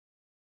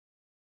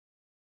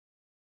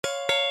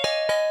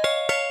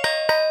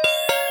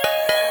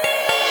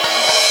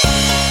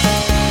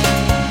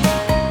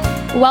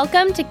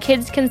Welcome to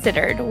Kids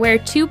Considered, where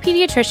two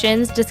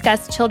pediatricians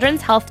discuss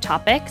children's health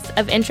topics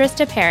of interest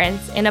to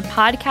parents in a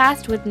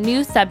podcast with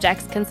new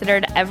subjects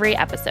considered every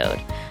episode.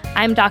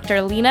 I'm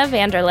Dr. Lena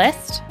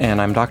Vanderlist. And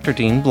I'm Dr.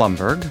 Dean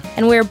Blumberg.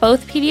 And we're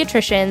both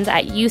pediatricians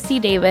at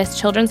UC Davis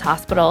Children's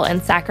Hospital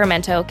in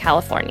Sacramento,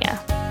 California.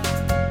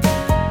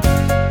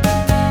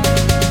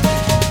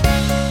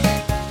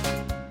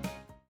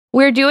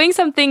 We're doing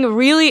something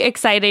really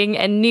exciting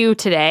and new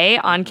today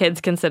on Kids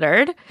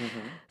Considered.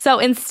 So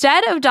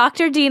instead of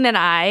Dr. Dean and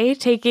I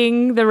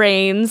taking the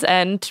reins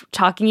and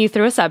talking you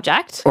through a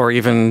subject, or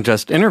even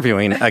just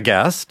interviewing a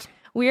guest,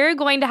 we're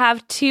going to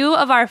have two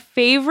of our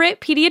favorite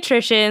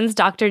pediatricians,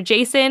 Dr.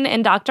 Jason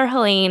and Dr.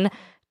 Helene,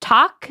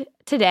 talk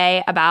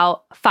today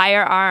about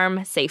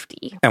firearm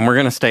safety. And we're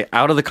going to stay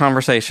out of the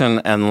conversation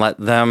and let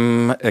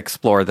them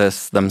explore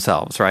this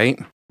themselves, right?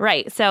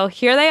 Right. So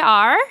here they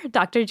are,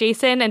 Dr.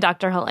 Jason and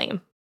Dr.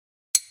 Helene.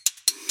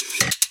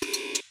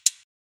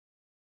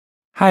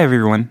 Hi,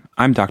 everyone.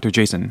 I'm Dr.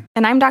 Jason.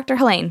 And I'm Dr.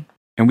 Helene.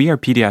 And we are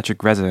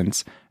pediatric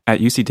residents at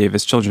UC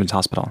Davis Children's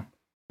Hospital.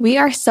 We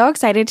are so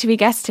excited to be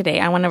guests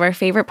today on one of our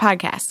favorite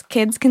podcasts,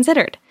 Kids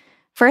Considered.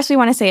 First, we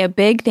want to say a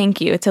big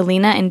thank you to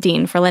Lena and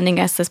Dean for lending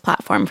us this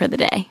platform for the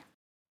day.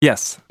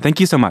 Yes,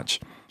 thank you so much.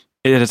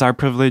 It is our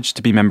privilege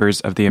to be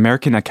members of the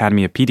American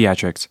Academy of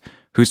Pediatrics,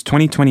 whose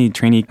 2020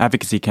 trainee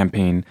advocacy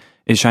campaign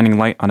is shining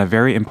light on a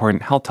very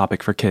important health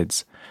topic for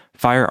kids,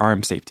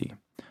 firearm safety.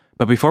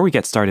 But before we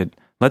get started,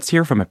 let's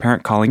hear from a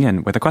parent calling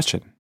in with a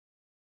question.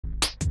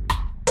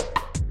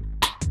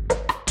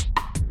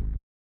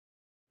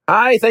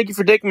 Hi, thank you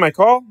for taking my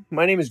call.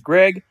 My name is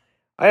Greg.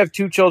 I have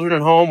two children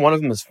at home. One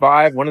of them is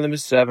 5, one of them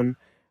is 7.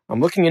 I'm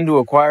looking into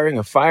acquiring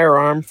a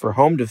firearm for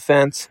home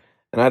defense,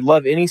 and I'd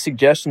love any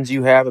suggestions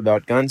you have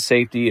about gun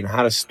safety and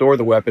how to store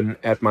the weapon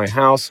at my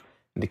house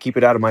and to keep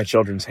it out of my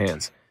children's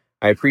hands.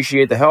 I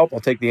appreciate the help. I'll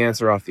take the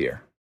answer off the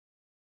air.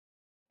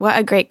 What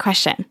a great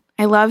question.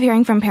 I love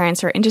hearing from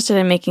parents who are interested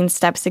in making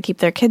steps to keep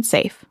their kids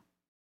safe.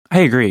 I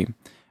agree.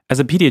 As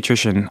a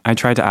pediatrician, I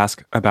try to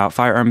ask about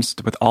firearms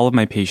with all of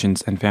my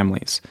patients and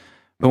families.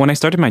 But when I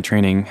started my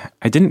training,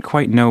 I didn't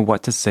quite know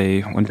what to say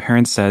when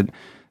parents said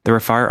there were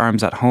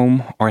firearms at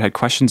home or had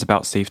questions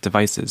about safe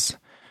devices.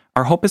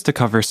 Our hope is to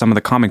cover some of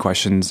the common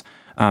questions,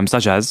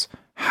 such as,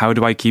 how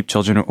do I keep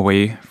children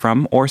away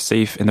from or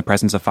safe in the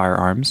presence of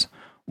firearms?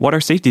 What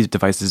are safety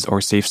devices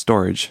or safe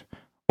storage?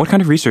 What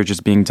kind of research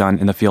is being done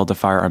in the field of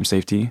firearm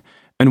safety?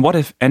 And what,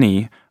 if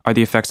any, are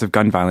the effects of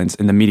gun violence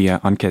in the media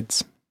on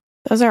kids?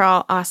 Those are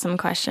all awesome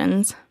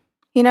questions.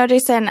 You know,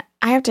 Jason,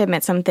 I have to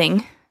admit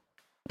something.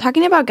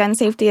 Talking about gun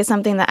safety is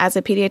something that as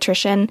a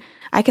pediatrician,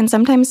 I can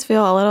sometimes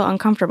feel a little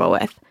uncomfortable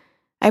with.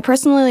 I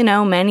personally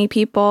know many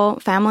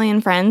people, family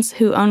and friends,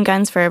 who own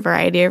guns for a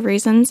variety of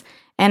reasons,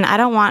 and I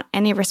don't want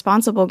any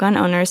responsible gun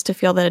owners to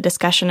feel that a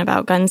discussion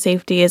about gun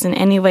safety is in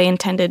any way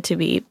intended to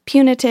be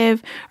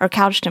punitive or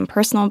couched in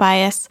personal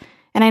bias,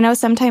 and I know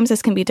sometimes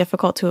this can be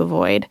difficult to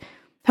avoid.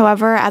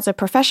 However, as a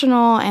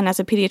professional and as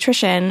a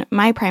pediatrician,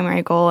 my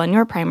primary goal and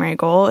your primary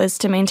goal is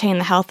to maintain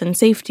the health and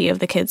safety of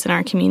the kids in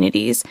our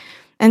communities.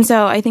 And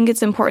so I think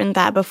it's important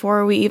that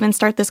before we even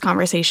start this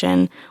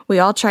conversation, we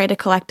all try to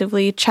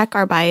collectively check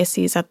our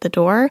biases at the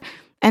door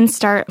and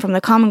start from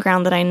the common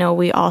ground that I know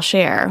we all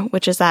share,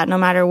 which is that no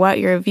matter what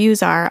your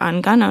views are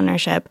on gun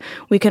ownership,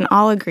 we can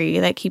all agree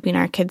that keeping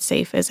our kids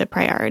safe is a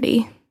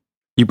priority.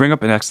 You bring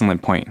up an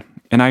excellent point,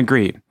 and I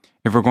agree.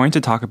 If we're going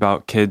to talk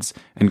about kids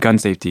and gun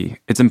safety,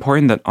 it's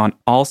important that on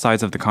all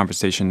sides of the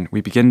conversation,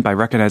 we begin by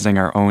recognizing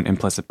our own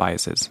implicit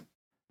biases.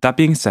 That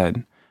being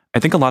said, I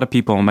think a lot of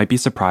people might be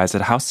surprised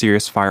at how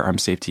serious firearm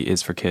safety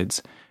is for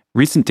kids.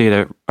 Recent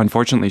data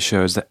unfortunately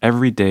shows that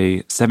every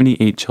day,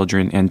 78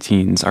 children and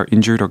teens are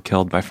injured or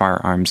killed by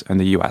firearms in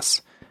the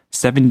U.S.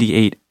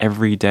 78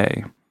 every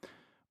day.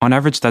 On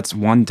average, that's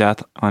one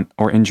death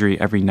or injury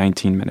every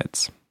 19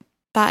 minutes.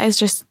 That is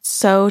just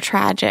so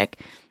tragic,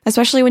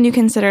 especially when you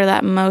consider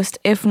that most,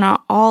 if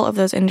not all, of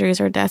those injuries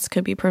or deaths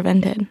could be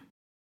prevented. And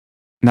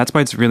that's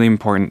why it's really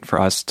important for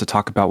us to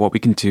talk about what we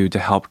can do to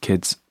help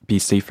kids be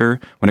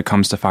safer when it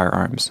comes to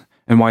firearms,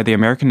 and why the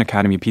American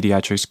Academy of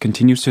Pediatrics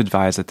continues to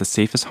advise that the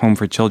safest home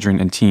for children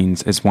and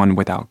teens is one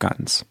without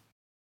guns.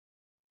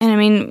 And I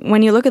mean,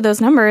 when you look at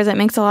those numbers, it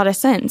makes a lot of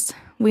sense.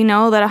 We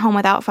know that a home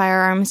without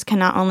firearms can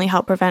not only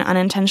help prevent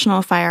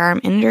unintentional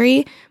firearm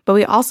injury, but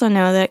we also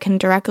know that it can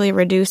directly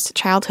reduce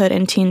childhood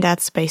and teen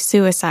deaths by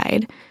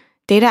suicide.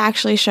 Data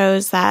actually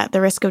shows that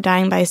the risk of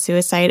dying by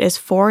suicide is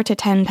 4 to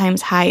 10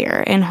 times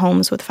higher in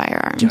homes with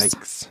firearms.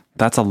 Yikes.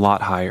 That's a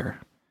lot higher.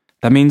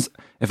 That means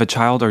if a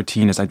child or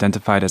teen is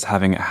identified as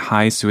having a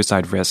high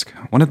suicide risk,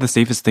 one of the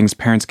safest things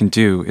parents can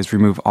do is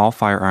remove all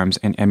firearms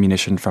and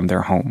ammunition from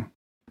their home.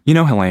 You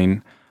know,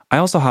 Helene, I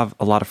also have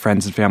a lot of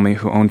friends and family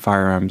who own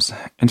firearms.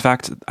 In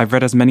fact, I've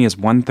read as many as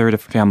 1/3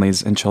 of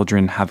families and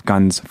children have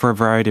guns for a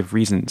variety of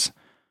reasons.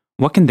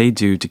 What can they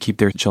do to keep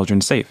their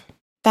children safe?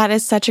 That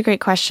is such a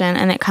great question,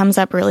 and it comes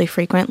up really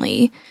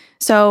frequently.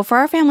 So for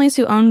our families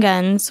who own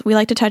guns, we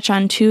like to touch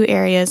on 2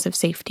 areas of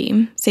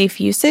safety: safe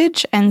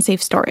usage and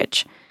safe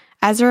storage.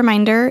 As a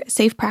reminder,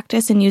 safe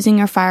practice in using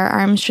your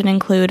firearms should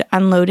include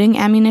unloading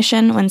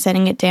ammunition when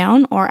setting it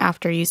down or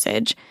after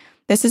usage.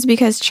 This is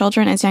because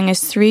children as young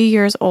as 3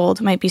 years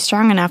old might be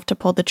strong enough to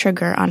pull the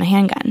trigger on a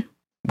handgun.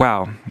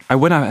 Wow, I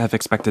would not have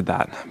expected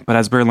that. But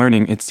as we're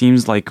learning, it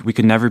seems like we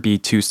could never be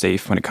too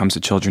safe when it comes to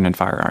children and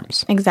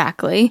firearms.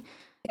 Exactly.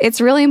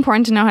 It's really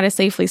important to know how to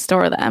safely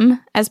store them.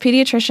 As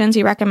pediatricians,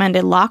 we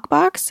recommended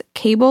lockbox,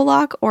 cable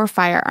lock, or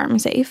firearm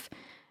safe.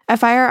 A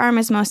firearm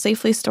is most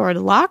safely stored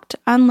locked,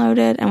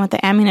 unloaded, and with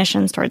the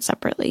ammunition stored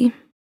separately.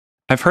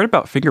 I've heard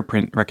about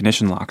fingerprint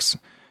recognition locks.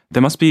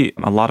 There must be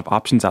a lot of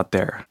options out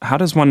there. How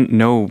does one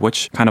know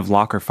which kind of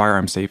lock or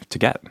firearm safe to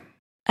get?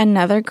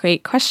 Another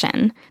great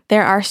question.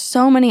 There are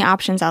so many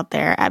options out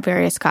there at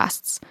various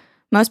costs.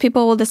 Most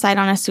people will decide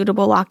on a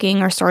suitable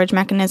locking or storage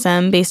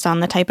mechanism based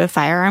on the type of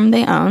firearm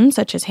they own,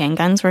 such as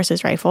handguns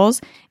versus rifles,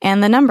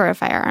 and the number of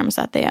firearms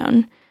that they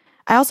own.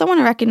 I also want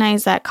to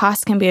recognize that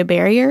cost can be a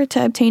barrier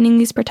to obtaining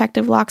these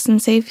protective locks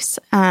and safes,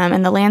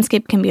 and the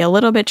landscape can be a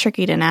little bit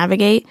tricky to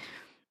navigate.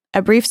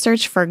 A brief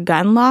search for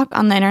gun lock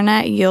on the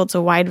internet yields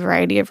a wide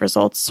variety of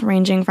results,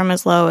 ranging from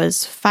as low as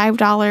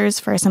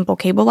 $5 for a simple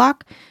cable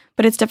lock,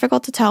 but it's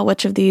difficult to tell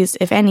which of these,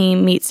 if any,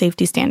 meet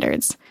safety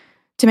standards.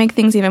 To make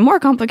things even more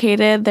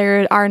complicated,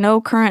 there are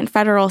no current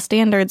federal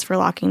standards for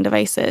locking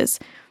devices.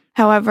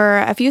 However,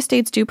 a few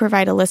states do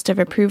provide a list of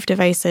approved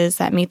devices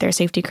that meet their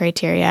safety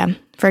criteria.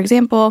 For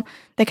example,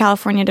 the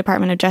California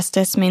Department of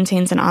Justice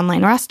maintains an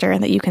online roster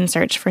that you can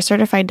search for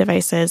certified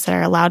devices that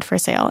are allowed for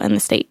sale in the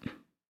state.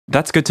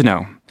 That's good to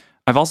know.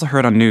 I've also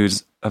heard on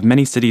news of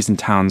many cities and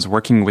towns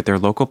working with their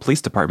local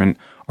police department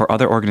or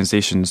other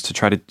organizations to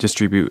try to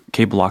distribute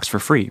cable locks for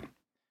free.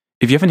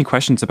 If you have any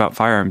questions about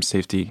firearms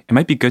safety, it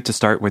might be good to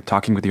start with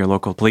talking with your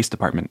local police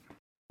department.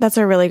 That's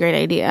a really great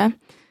idea.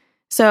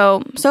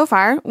 So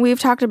far, we've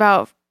talked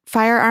about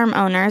firearm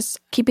owners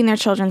keeping their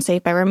children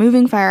safe by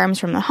removing firearms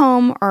from the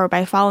home or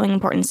by following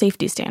important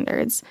safety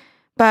standards.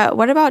 But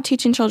what about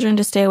teaching children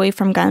to stay away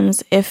from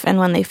guns if and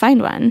when they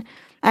find one?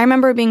 I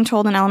remember being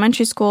told in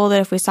elementary school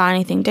that if we saw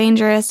anything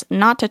dangerous,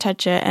 not to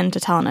touch it and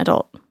to tell an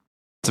adult.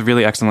 It's a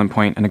really excellent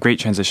point and a great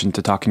transition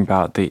to talking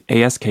about the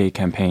ASK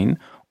campaign,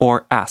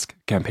 or ASK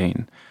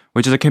campaign,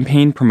 which is a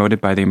campaign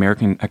promoted by the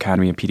American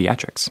Academy of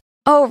Pediatrics.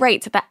 Oh,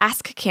 right, the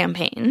ASK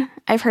campaign.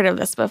 I've heard of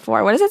this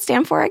before. What does it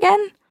stand for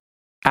again?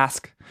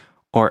 ASK,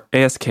 or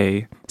ASK,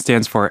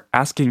 stands for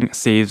Asking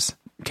Saves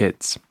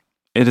Kids.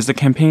 It is a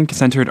campaign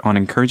centered on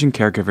encouraging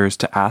caregivers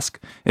to ask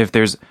if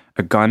there's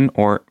a gun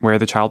or where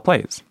the child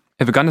plays.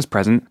 If a gun is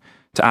present,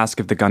 to ask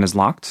if the gun is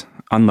locked,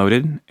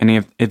 unloaded, and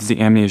if it's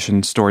the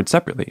ammunition stored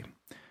separately.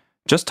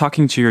 Just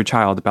talking to your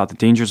child about the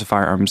dangers of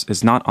firearms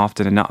is not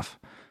often enough.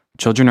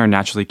 Children are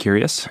naturally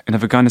curious, and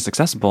if a gun is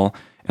accessible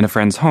in a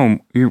friend's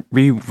home,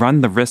 we run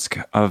the risk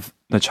of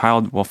the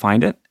child will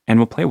find it and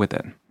will play with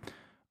it.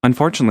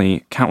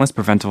 Unfortunately, countless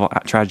preventable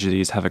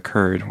tragedies have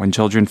occurred when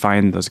children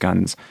find those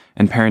guns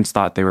and parents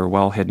thought they were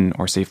well hidden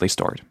or safely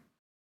stored.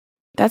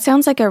 That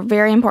sounds like a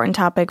very important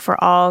topic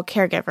for all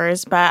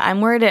caregivers, but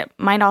I'm worried it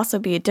might also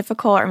be a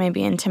difficult or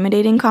maybe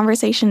intimidating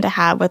conversation to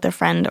have with a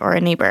friend or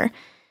a neighbor.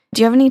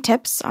 Do you have any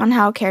tips on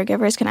how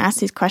caregivers can ask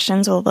these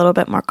questions with a little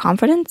bit more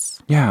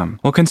confidence? Yeah,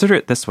 well, consider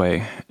it this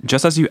way.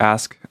 Just as you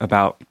ask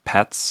about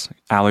pets,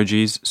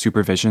 allergies,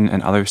 supervision,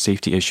 and other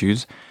safety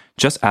issues,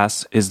 just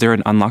ask, is there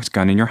an unlocked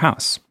gun in your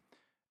house?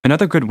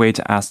 Another good way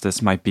to ask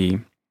this might be,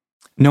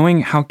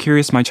 knowing how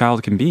curious my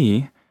child can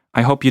be,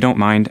 I hope you don't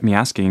mind me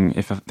asking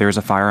if there's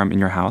a firearm in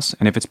your house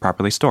and if it's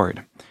properly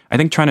stored. I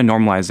think trying to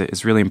normalize it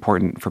is really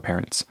important for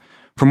parents.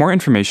 For more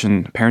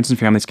information, parents and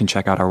families can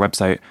check out our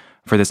website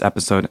for this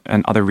episode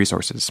and other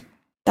resources.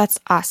 That's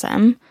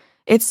awesome.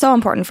 It's so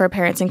important for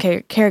parents and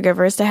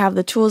caregivers to have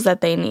the tools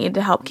that they need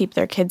to help keep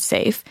their kids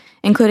safe,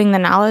 including the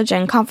knowledge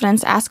and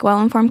confidence to ask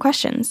well-informed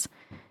questions.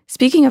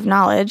 Speaking of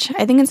knowledge,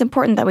 I think it's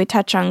important that we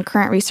touch on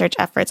current research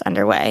efforts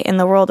underway in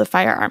the world of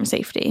firearm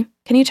safety.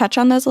 Can you touch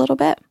on those a little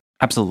bit?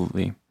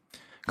 Absolutely.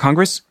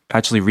 Congress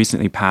actually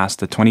recently passed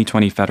the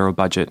 2020 federal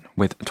budget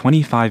with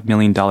 $25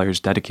 million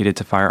dedicated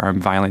to firearm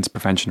violence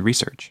prevention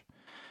research.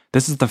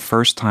 This is the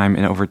first time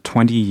in over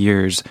 20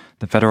 years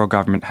the federal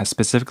government has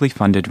specifically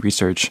funded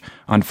research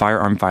on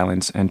firearm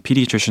violence, and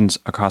pediatricians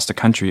across the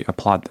country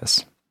applaud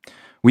this.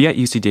 We at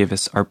UC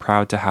Davis are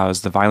proud to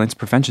house the Violence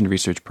Prevention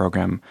Research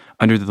Program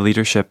under the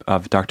leadership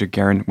of Dr.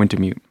 Garen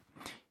Wintemute.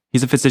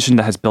 He's a physician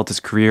that has built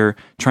his career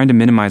trying to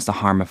minimize the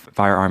harm of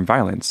firearm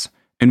violence,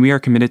 and we are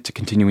committed to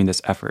continuing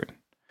this effort.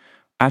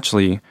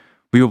 Actually,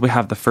 we will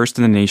have the first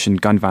in the nation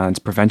gun violence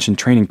prevention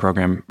training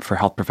program for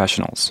health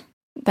professionals.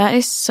 That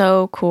is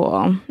so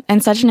cool,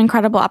 and such an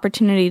incredible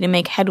opportunity to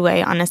make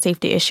headway on a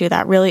safety issue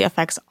that really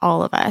affects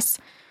all of us.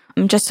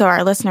 Just so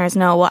our listeners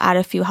know, we'll add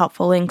a few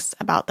helpful links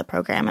about the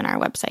program on our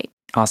website.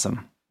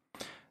 Awesome.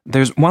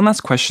 There's one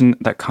last question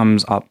that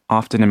comes up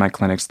often in my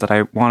clinics that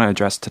I want to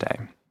address today,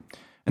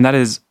 and that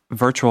is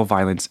virtual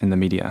violence in the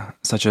media,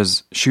 such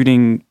as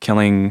shooting,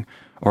 killing,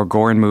 or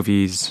gore in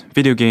movies,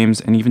 video games,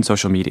 and even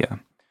social media.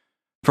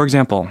 For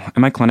example,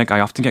 in my clinic, I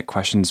often get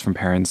questions from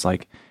parents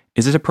like,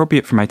 is it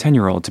appropriate for my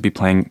 10-year-old to be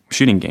playing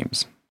shooting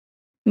games?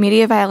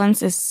 Media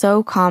violence is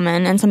so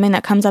common and something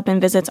that comes up in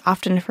visits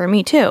often for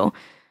me too.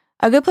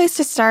 A good place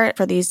to start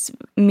for these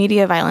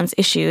media violence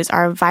issues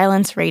are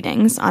violence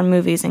ratings on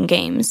movies and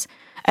games.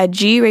 A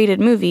G-rated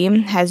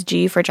movie has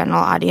G for general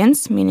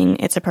audience, meaning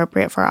it's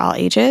appropriate for all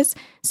ages.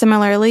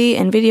 Similarly,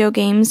 in video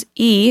games,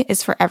 E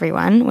is for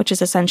everyone, which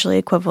is essentially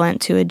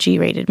equivalent to a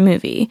G-rated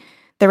movie.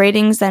 The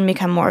ratings then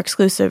become more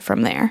exclusive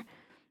from there.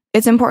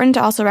 It's important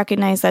to also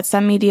recognize that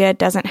some media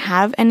doesn't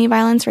have any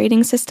violence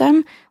rating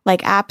system,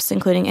 like apps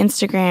including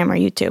Instagram or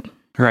YouTube.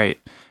 Right.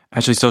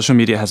 Actually, social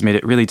media has made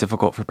it really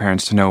difficult for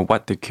parents to know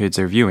what their kids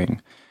are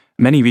viewing.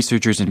 Many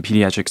researchers in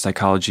pediatric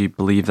psychology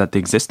believe that the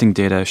existing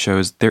data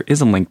shows there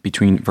is a link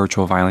between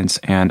virtual violence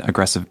and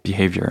aggressive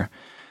behavior.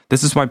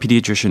 This is why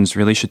pediatricians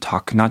really should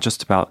talk not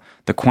just about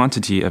the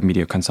quantity of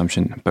media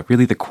consumption, but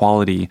really the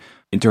quality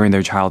during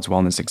their child's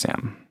wellness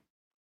exam.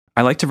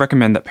 I like to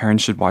recommend that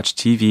parents should watch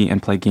TV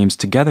and play games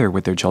together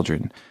with their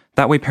children.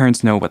 That way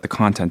parents know what the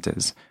content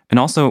is, and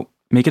also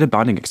make it a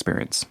bonding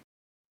experience.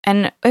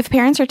 And if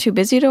parents are too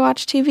busy to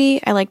watch TV,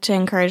 I like to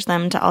encourage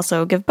them to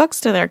also give books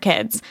to their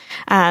kids.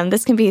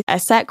 This can be a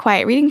set,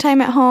 quiet reading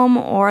time at home,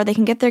 or they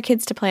can get their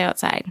kids to play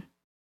outside.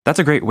 That's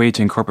a great way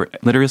to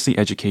incorporate literacy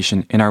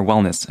education in our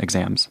wellness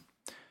exams.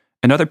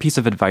 Another piece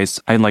of advice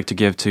I'd like to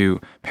give to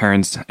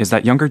parents is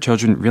that younger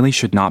children really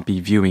should not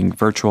be viewing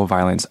virtual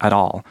violence at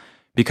all,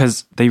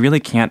 because they really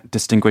can't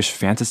distinguish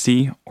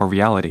fantasy or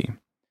reality.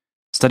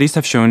 Studies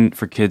have shown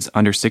for kids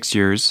under 6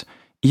 years,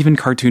 even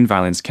cartoon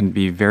violence can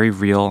be very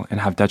real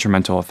and have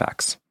detrimental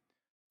effects.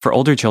 For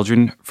older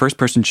children,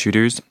 first-person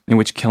shooters, in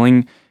which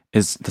killing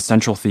is the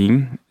central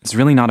theme, is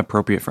really not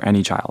appropriate for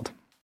any child.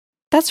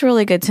 That's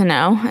really good to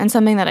know, and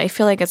something that I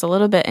feel like is a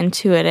little bit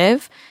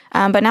intuitive.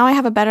 But now I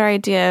have a better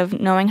idea of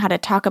knowing how to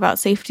talk about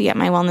safety at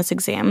my wellness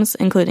exams,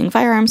 including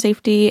firearm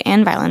safety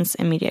and violence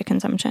in media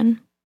consumption.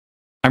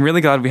 I'm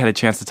really glad we had a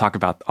chance to talk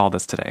about all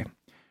this today.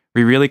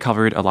 We really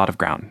covered a lot of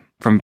ground,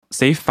 from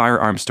safe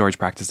firearm storage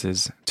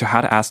practices to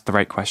how to ask the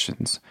right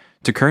questions,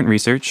 to current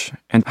research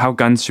and how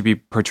guns should be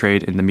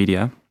portrayed in the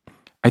media.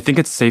 I think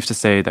it's safe to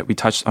say that we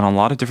touched on a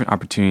lot of different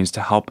opportunities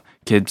to help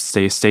kids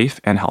stay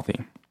safe and healthy.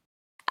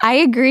 I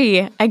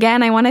agree.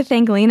 Again, I want to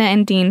thank Lena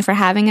and Dean for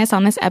having us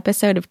on this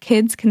episode of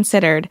Kids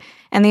Considered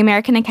and the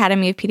American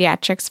Academy of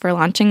Pediatrics for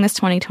launching this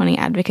 2020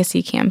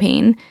 advocacy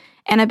campaign.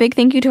 And a big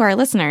thank you to our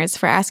listeners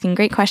for asking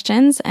great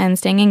questions and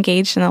staying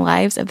engaged in the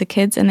lives of the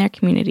kids in their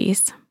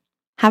communities.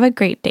 Have a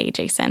great day,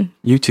 Jason.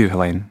 You too,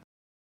 Helene.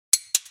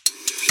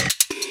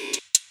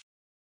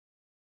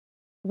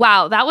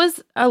 Wow, that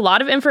was a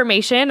lot of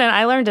information, and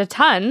I learned a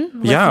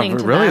ton. Yeah, we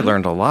really them.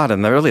 learned a lot.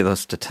 And really, those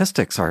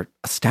statistics are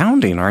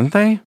astounding, aren't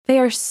they? They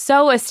are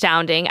so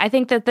astounding. I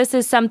think that this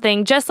is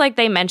something, just like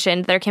they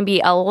mentioned, there can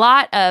be a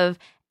lot of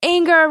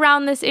anger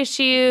around this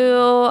issue,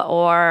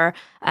 or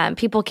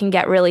people can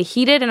get really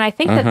heated. And I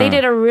think that they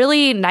did a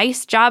really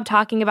nice job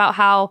talking about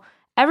how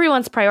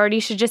everyone's priority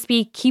should just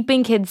be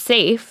keeping kids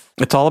safe.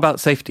 It's all about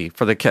safety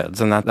for the kids.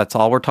 And that's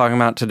all we're talking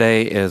about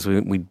today is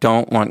we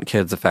don't want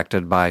kids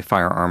affected by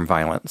firearm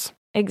violence.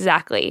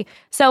 Exactly.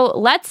 So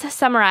let's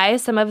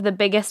summarize some of the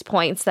biggest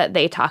points that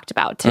they talked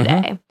about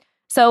today.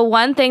 So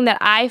one thing that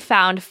I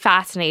found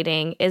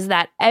fascinating is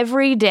that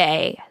every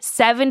day,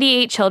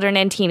 78 children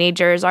and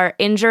teenagers are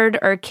injured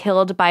or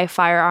killed by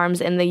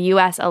firearms in the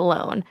U.S.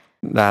 alone.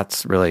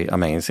 That's really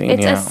amazing.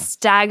 It's a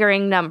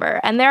staggering number.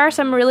 And there are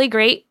some really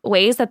great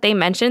ways that they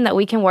mentioned that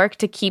we can work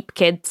to keep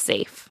kids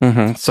safe.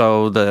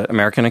 So the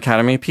American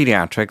Academy of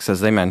Pediatrics,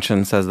 as they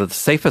mentioned, says that the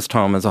safest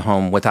home is a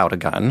home without a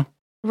gun.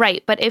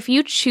 Right. But if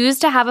you choose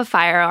to have a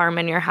firearm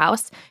in your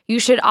house, you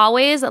should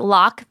always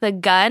lock the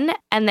gun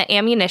and the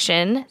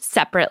ammunition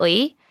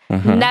separately.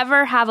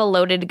 Never have a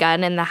loaded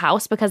gun in the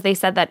house, because they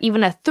said that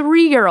even a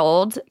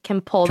 3-year-old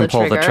can pull the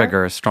trigger. The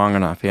trigger is strong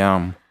enough,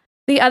 yeah.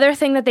 The other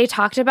thing that they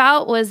talked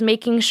about was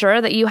making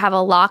sure that you have a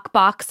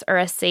lockbox or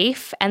a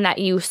safe, and that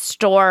you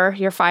store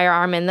your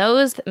firearm in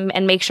those,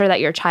 and make sure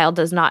that your child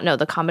does not know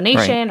the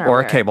combination. Right. Or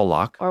a cable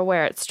lock. Or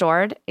where it's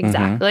stored.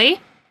 Exactly.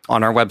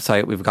 On our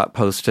website, we've got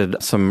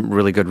posted some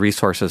really good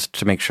resources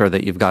to make sure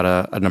that you've got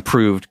an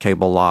approved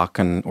cable lock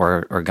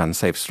or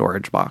gun-safe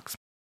storage box.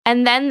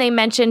 And then they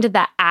mentioned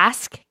the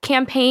Ask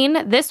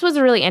campaign. This was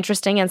really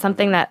interesting and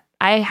something that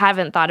I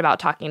haven't thought about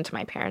talking to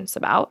my parents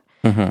about,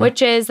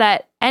 which is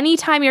that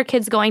anytime your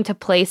kid's going to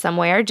play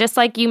somewhere, just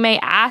like you may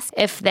ask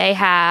if they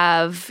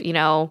have,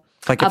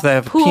 like if they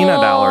have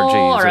peanut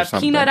allergies or a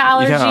something. peanut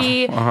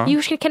allergy,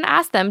 you can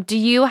ask them, do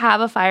you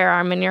have a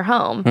firearm in your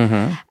home?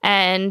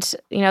 And,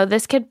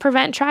 this could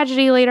prevent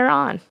tragedy later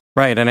on.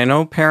 Right. And I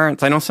know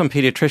some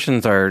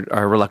pediatricians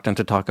are reluctant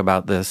to talk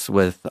about this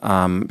with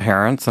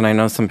parents, and I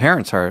know some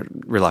parents are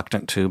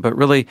reluctant to, but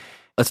really,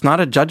 it's not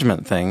a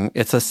judgment thing.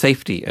 It's a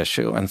safety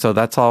issue. And so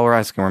that's all we're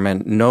asking. We're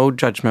meant no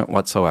judgment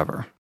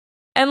whatsoever.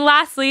 And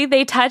lastly,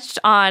 they touched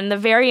on the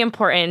very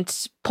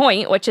important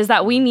point, which is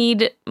that we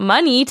need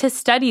money to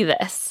study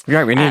this.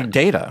 Right, we need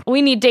data.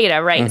 We need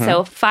data, right?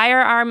 So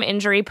firearm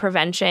injury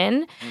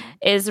prevention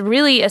is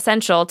really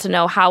essential to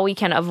know how we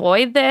can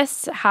avoid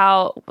this,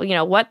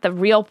 what the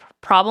real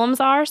problems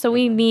are. So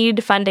we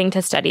need funding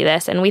to study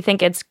this. And we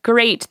think it's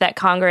great that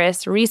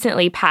Congress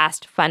recently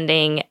passed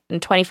funding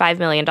and $25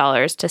 million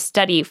to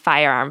study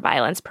firearm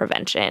violence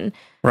prevention.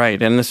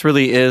 Right. And this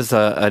really is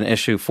an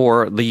issue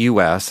for the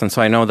U.S. And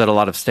so I know that a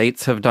lot of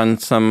states have done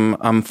some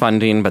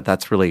funding, but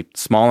that's really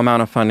small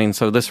amount of funding.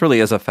 So this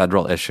really is a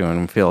federal issue,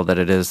 and we feel that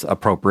it is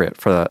appropriate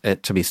for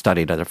it to be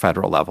studied at a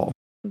federal level.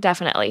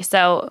 Definitely.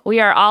 So we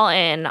are all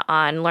in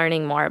on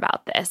learning more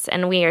about this.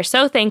 And we are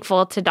so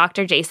thankful to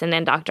Dr. Jason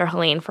and Dr.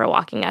 Helene for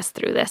walking us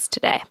through this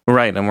today.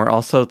 Right. And we're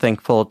also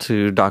thankful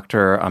to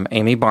Dr.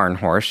 Amy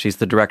Barnhorst. She's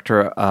the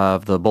director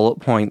of the Bullet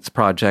Points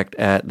Project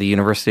at the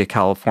University of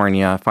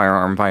California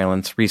Firearm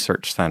Violence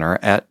Research Center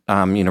at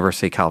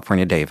University of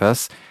California,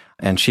 Davis.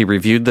 And she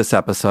reviewed this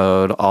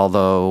episode,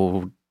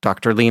 although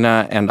Dr.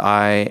 Lena and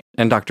I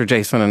and Dr.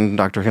 Jason and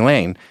Dr.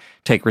 Helene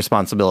take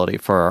responsibility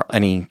for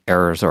any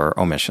errors or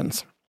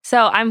omissions.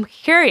 So I'm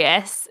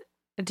curious,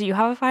 do you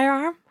have a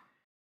firearm?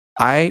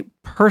 I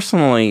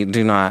personally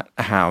do not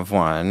have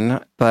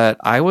one, but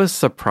I was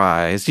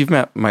surprised. You've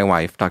met my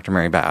wife, Dr.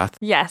 Mary Beth.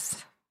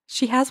 Yes.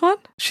 She has one?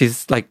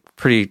 She's like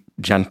pretty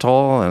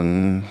gentle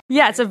and...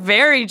 Yeah, it's a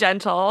very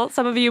gentle.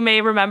 Some of you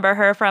may remember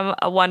her from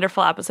a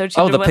wonderful episode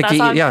she did with us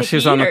on she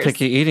was on the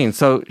Picky Eating.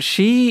 So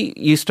she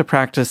used to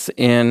practice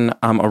in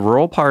a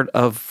rural part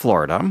of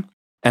Florida,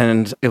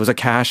 and it was a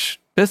cash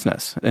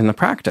business in the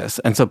practice.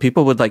 And so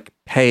people would like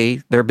pay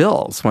their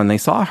bills when they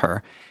saw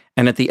her.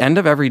 And at the end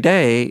of every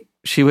day,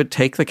 she would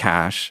take the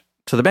cash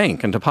to the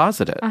bank and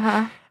deposit it.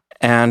 Uh-huh.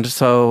 And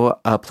so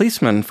a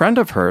policeman friend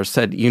of hers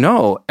said,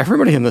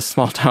 everybody in this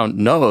small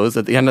town knows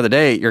at the end of the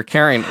day, you're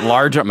carrying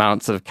large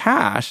amounts of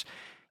cash.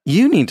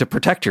 You need to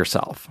protect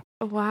yourself.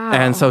 Wow.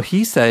 And so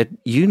he said,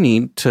 you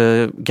need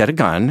to get a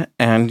gun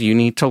and you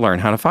need to learn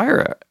how to fire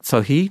it.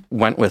 So he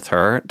went with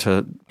her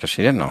because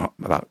she didn't know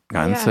about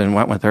guns, and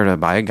went with her to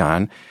buy a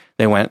gun.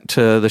 They went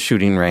to the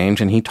shooting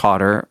range and he taught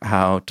her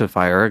how to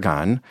fire a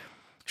gun.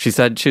 She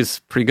said she's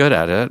pretty good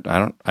at it.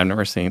 I've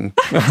never seen.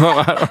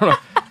 I don't know.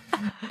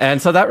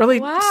 And so that really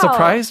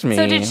surprised me.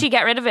 So did she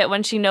get rid of it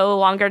when she no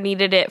longer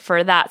needed it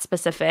for that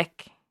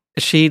specific?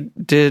 She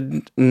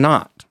did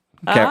not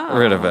get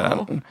rid of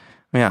it.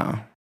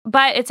 Yeah.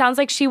 But it sounds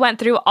like she went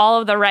through all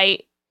of the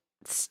right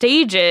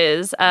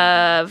stages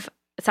of,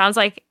 it sounds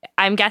like,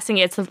 I'm guessing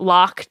it's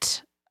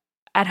locked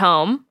at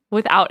home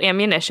without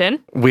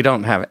ammunition. We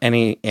don't have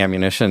any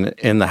ammunition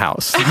in the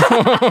house.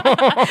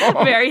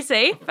 Very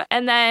safe.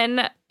 And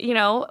then,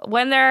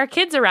 when there are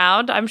kids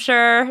around, I'm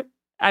sure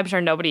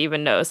nobody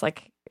even knows.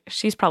 Like,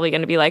 she's probably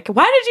going to be like,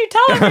 why did you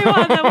tell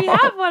everyone that we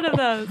have one of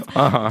those?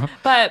 Uh-huh.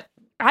 But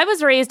I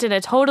was raised in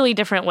a totally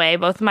different way.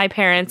 Both my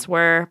parents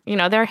were,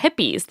 they're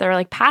hippies. They're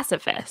like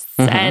pacifists.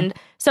 Mm-hmm. And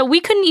so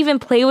we couldn't even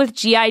play with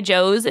G.I.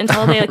 Joes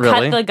until they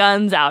really? cut the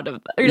guns out of,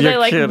 or You're they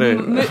like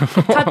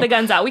cut the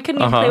guns out. We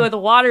couldn't even play with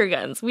water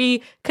guns.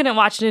 We couldn't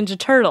watch Ninja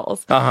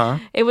Turtles. Uh-huh.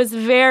 It was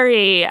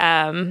very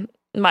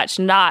much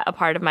not a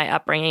part of my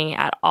upbringing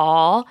at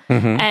all.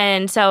 Mm-hmm.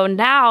 And so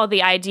now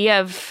the idea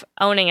of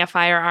owning a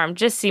firearm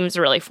just seems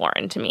really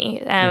foreign to me.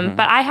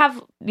 But I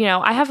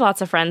have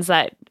lots of friends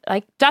that,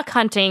 like, duck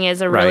hunting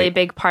is a really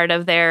big part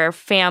of their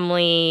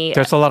family.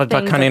 There's a lot of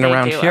duck hunting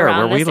around here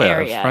where we live.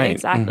 Area. Right.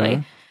 Exactly.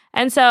 Mm-hmm.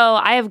 And so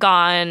I have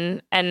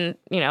gone and,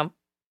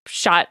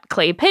 shot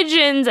clay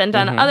pigeons and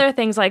done other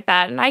things like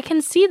that. And I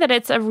can see that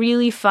it's a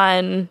really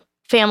fun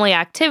family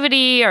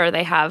activity, or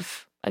they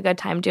have a good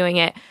time doing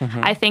it.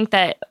 Mm-hmm. I think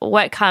that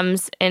what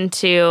comes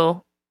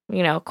into,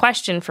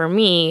 question for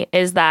me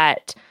is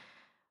that,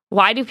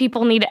 why do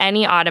people need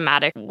any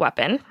automatic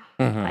weapon?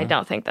 Mm-hmm. I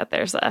don't think that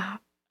there's a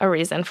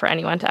reason for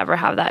anyone to ever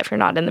have that if you're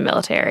not in the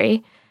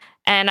military.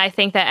 And I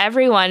think that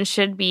everyone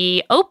should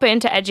be open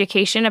to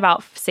education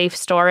about safe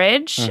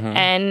storage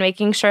and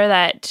making sure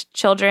that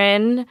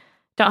children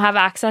don't have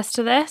access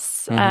to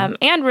this,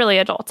 and really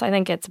adults. I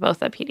think it's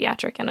both a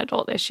pediatric and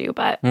adult issue,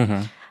 but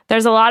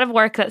there's a lot of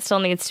work that still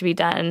needs to be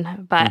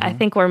done. But I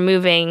think we're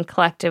moving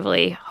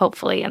collectively,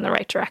 hopefully, in the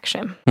right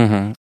direction.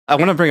 Mm-hmm. I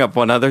want to bring up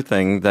one other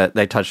thing that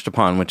they touched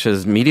upon, which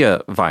is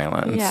media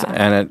violence. Yeah.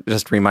 And it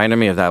just reminded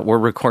me of that. We're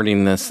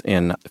recording this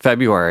in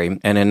February.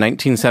 And in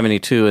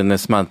 1972, in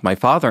this month, my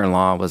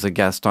father-in-law was a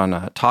guest on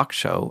a talk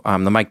show,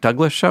 the Mike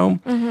Douglas Show,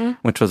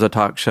 which was a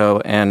talk show.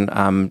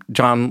 And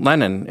John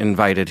Lennon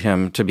invited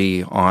him to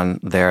be on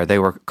there. They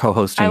were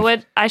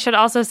co-hosting. I should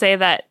also say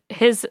that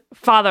his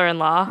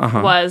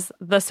father-in-law was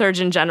the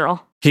Surgeon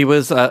General. He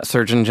was a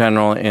Surgeon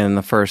General in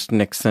the first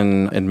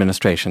Nixon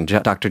administration,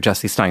 Dr.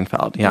 Jesse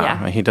Steinfeld.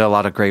 Yeah, he did a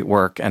lot of great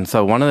work. And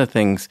so one of the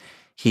things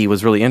he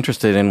was really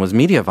interested in was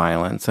media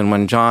violence. And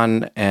when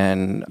John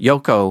and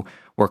Yoko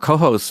were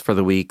co-hosts for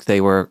the week, they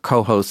were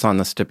co-hosts on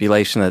the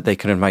stipulation that they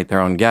could invite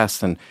their own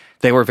guests. And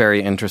they were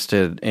very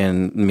interested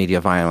in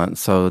media violence.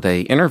 So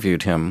they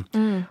interviewed him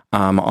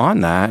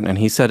on that. And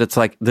he said it's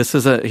like,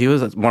 he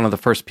was one of the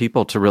first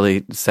people to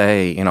really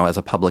say, as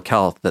a public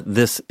health, that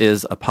this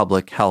is a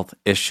public health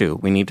issue.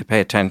 We need to pay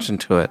attention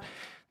to it.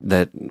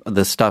 that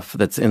the stuff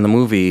that's in the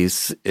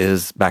movies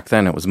is, back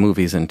then it was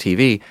movies and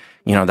TV,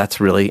 that's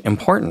really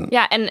important.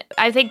 Yeah, and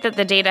I think that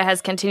the data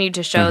has continued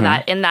to show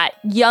that in that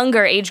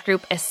younger age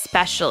group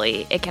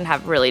especially, it can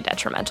have really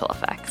detrimental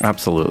effects.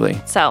 Absolutely.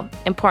 So,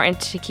 important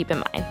to keep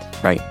in mind.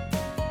 Right.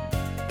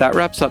 That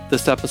wraps up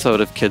this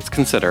episode of Kids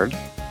Considered.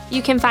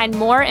 You can find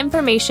more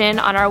information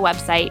on our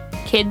website,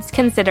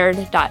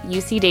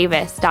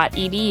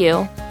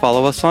 kidsconsidered.ucdavis.edu.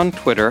 Follow us on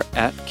Twitter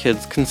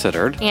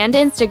 @KidsConsidered. And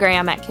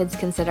Instagram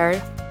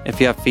 @KidsConsidered. If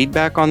you have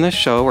feedback on this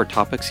show or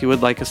topics you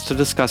would like us to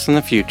discuss in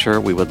the future,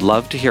 we would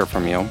love to hear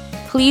from you.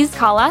 Please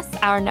call us.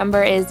 Our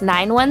number is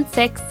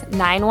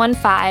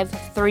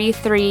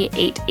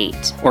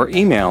 916-915-3388. Or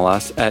email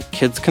us at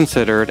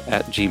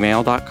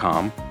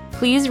kidsconsidered@gmail.com.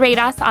 Please rate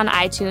us on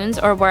iTunes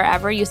or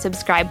wherever you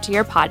subscribe to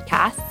your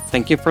podcasts.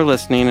 Thank you for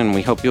listening, and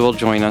we hope you will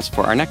join us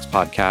for our next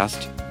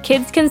podcast.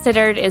 Kids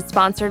Considered is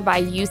sponsored by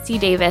UC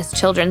Davis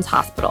Children's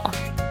Hospital.